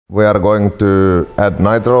We are going to add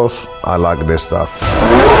nitros. I like this stuff.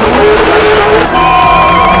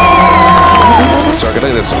 So we're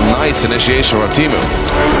getting this nice initiation from Teemu.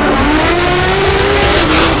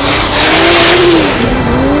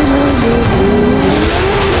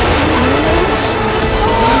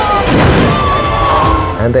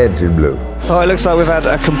 And engine blew. Oh, it looks like we've had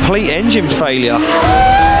a complete engine failure.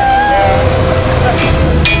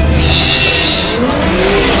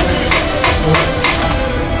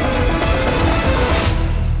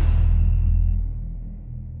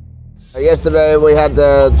 Yesterday we had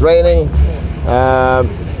training.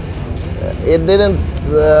 It didn't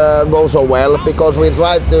go so well because we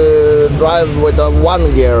tried to drive with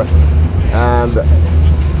one gear and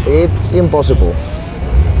it's impossible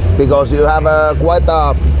because you have quite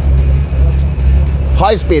a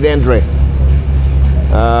high-speed entry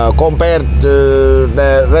compared to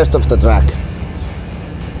the rest of the track.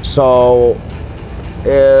 So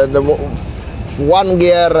the one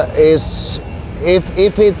gear is,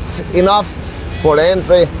 if it's enough for the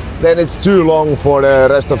entry, then it's too long for the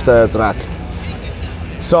rest of the track.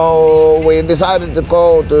 So we decided to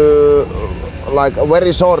go to like a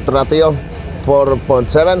very short ratio,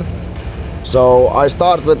 4.7. So I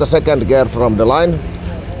start with the second gear from the line,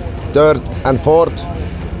 third and fourth,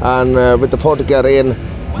 and with the fourth gear in,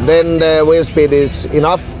 then the wheel speed is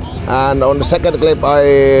enough. And on the second clip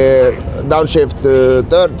I downshift to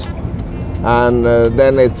third, and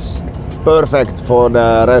then it's perfect for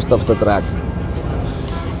the rest of the track.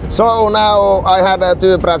 So now I had a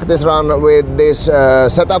 2 practice run with this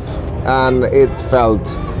setup and it felt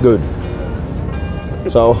good.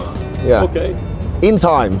 So yeah, okay. In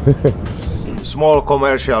time. Small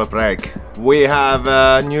commercial break. We have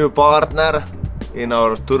a new partner in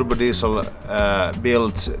our Turbo Diesel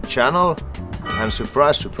builds channel, and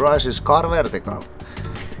surprise, surprise, is Car Vertical.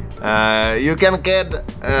 You can get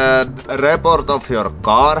a report of your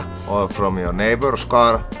car or from your neighbor's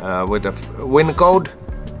car with a WIN code,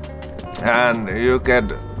 and you get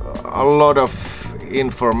a lot of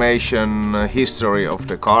information, history of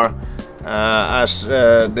the car. As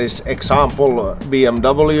this example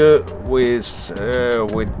BMW which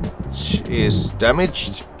is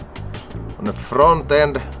damaged on the front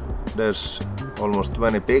end. There's almost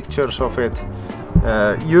 20 pictures of it.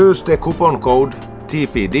 Use the coupon code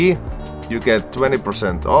TPD, you get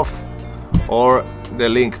 20% off, or the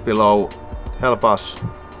link below. Help us,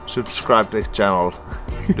 subscribe to the channel,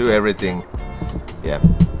 do everything. Yeah,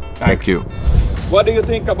 thank you. What do you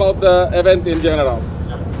think about the event in general?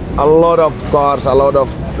 A lot of cars, a lot of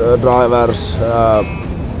drivers,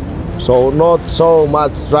 so not so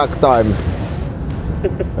much track time.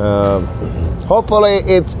 Hopefully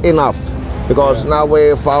it's enough, because now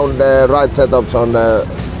we found the right setups on the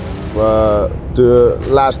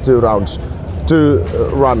last two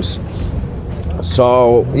runs.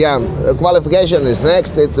 So yeah, qualification is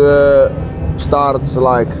next. It starts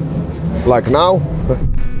like now.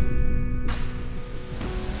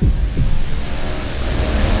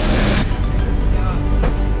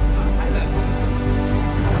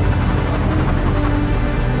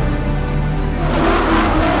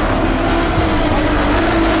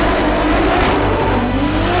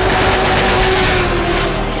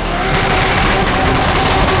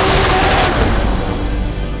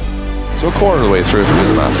 So a quarter of the way through, if we do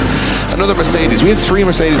the math. Another Mercedes. We have 3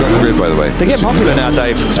 Mercedes on the grid, by the way. They get popular now,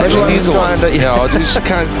 Dave. Especially diesel ones. Yeah, you just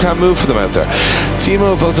can't move for them out there.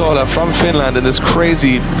 Teemu Peltola from Finland in this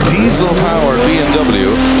crazy diesel-powered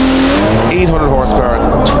BMW. 800 horsepower,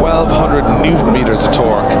 1200 newton meters of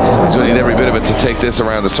torque. He's going to need every bit of it to take this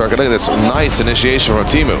around the circuit. Look at this nice initiation from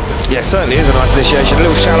Teemu. Yeah, certainly is a nice initiation. A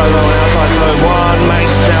little shallow low on outside zone 1.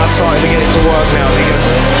 Mate's now starting to get it to work now. He gets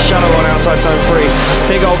shallow on outside zone 3.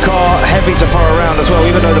 Big old car, heavy to throw around as well,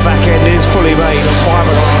 even though the back end is fully made of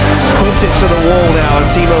fiberglass. Puts it to the wall now as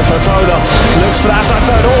Teemu Peltola looks for that outside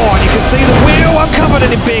zone. Oh, and you can see the wheel uncovered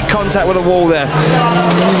and in big contact with the wall there.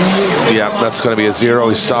 Yeah, that's going to be a 0.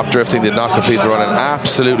 He stopped drifting, did not complete the run, and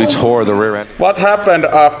absolutely tore the rear end. What happened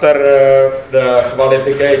after the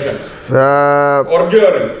qualification? Or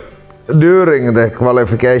during? During the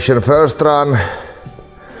qualification, first run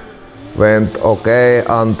went okay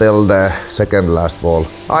until the second last wall.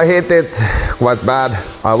 I hit it quite bad.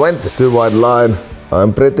 I went too wide line.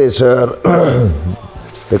 I'm pretty sure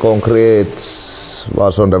the concrete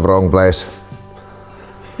was on the wrong place.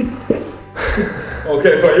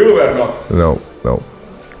 Okay, so you were not? No,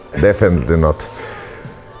 definitely not.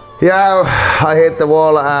 Yeah, I hit the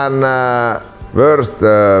wall, and worst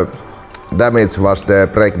damage was the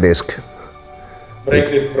brake disc.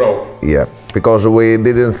 Brake disc broke? Yeah, because we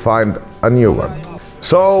didn't find a new one.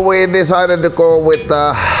 So we decided to go with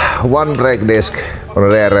one brake disc on the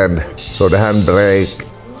rear end, so the handbrake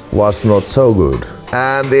was not so good.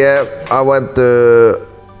 And yeah, I went to,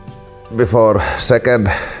 before second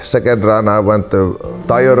run, I went to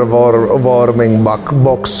tire warming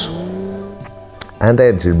box, and the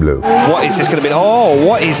engine blew. What is this going to be? Oh,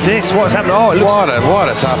 what is this? What has happened? Oh, it looks. What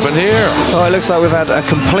has happened here? Oh, it looks like we've had a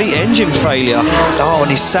complete engine failure. Oh,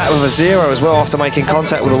 and he's sat with a 0 as well after making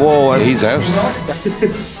contact with the wall. And He's out.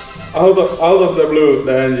 out of the blue,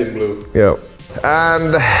 the engine blew. Yeah,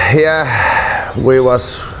 and yeah, we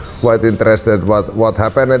was quite interested what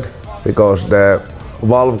happened, because the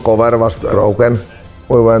valve cover was broken.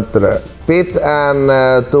 We went to the pit and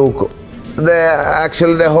took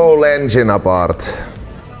actually the whole engine apart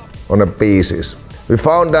on the pieces. We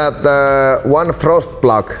found that one frost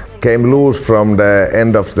plug came loose from the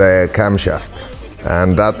end of the camshaft,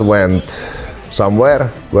 and that went somewhere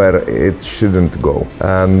where it shouldn't go.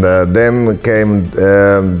 And then came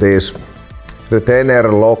these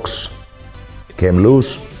retainer locks came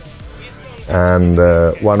loose, and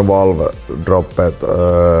one valve dropped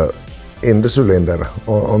in the cylinder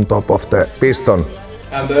on top of the piston.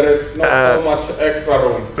 And there is not so much extra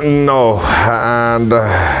room. No, and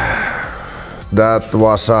that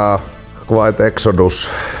was quite exodus.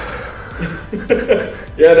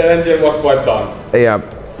 Yeah, the engine was quite done. Yeah,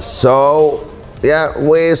 so yeah,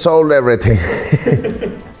 we sold everything.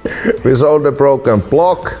 We sold the broken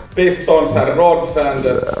block, Pistons and rods, and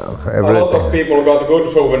a lot of people got good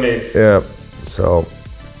souvenirs. Yeah, so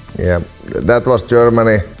yeah, that was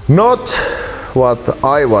Germany. Not what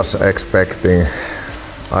I was expecting.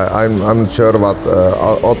 I'm not sure what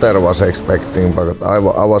Otter was expecting, but I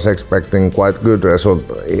was expecting quite good result.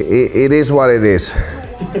 It is what it is.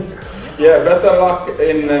 Yeah, better luck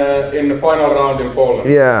in the final round in Poland.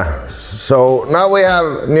 Yeah, so now we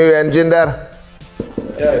have new engine there.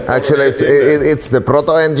 Yeah, Actually, it's the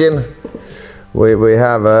proto engine. We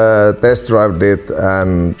have test drive it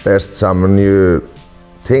and test some new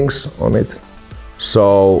things on it.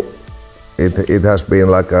 So it has been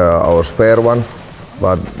like our spare one.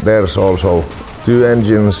 But there's also 2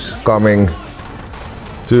 engines coming,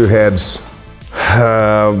 2 heads.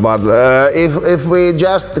 But if we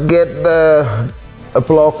just get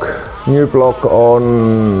new block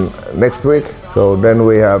on next week, so then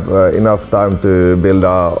we have enough time to build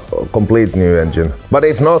a complete new engine. But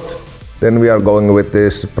if not, then we are going with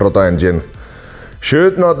this proto engine.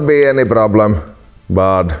 Should not be any problem,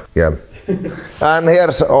 but yeah. And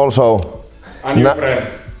here's also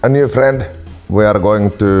a new friend. We are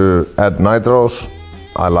going to add nitros.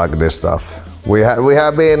 I like this stuff. We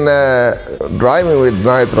have been driving with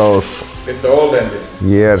nitros with the old engine.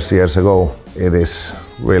 Years ago. It is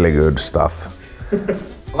really good stuff.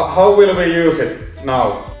 How will we use it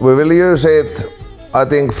now? We will use it, I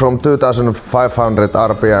think, from 2500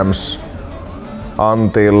 RPMs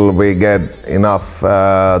until we get enough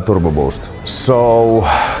turbo boost. So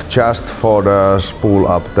just for the spool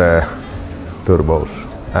up the turbos.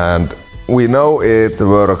 And we know it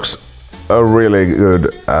works really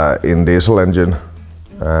good in diesel engine,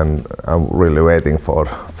 and I'm really waiting for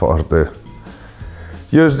to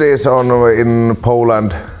use this in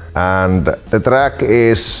Poland. And the track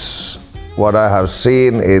is what I have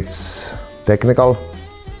seen. It's technical,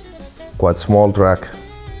 quite small track,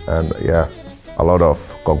 and yeah, a lot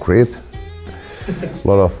of concrete, a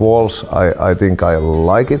lot of walls. I think I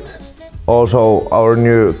like it. Also, our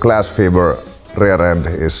new glass fiber rear end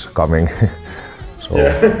is coming. So,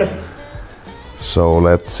 yeah. So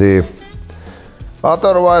let's see.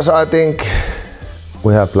 Otherwise, I think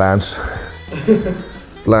we have plans.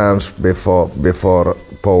 Plans before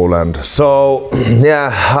Poland. So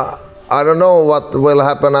yeah, I don't know what will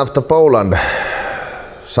happen after Poland.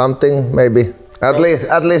 Something maybe. At least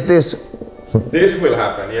this. This will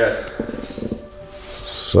happen, yes.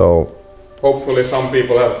 So hopefully some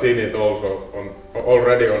people have seen it also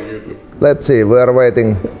already on YouTube. Let's see. We are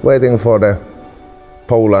waiting for the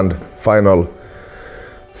Poland final.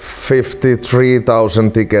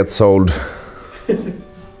 53,000 tickets sold.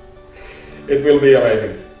 It will be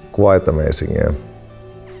amazing. Quite amazing, yeah.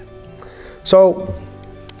 So,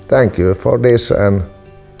 thank you for this and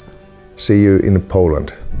see you in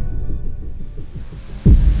Poland.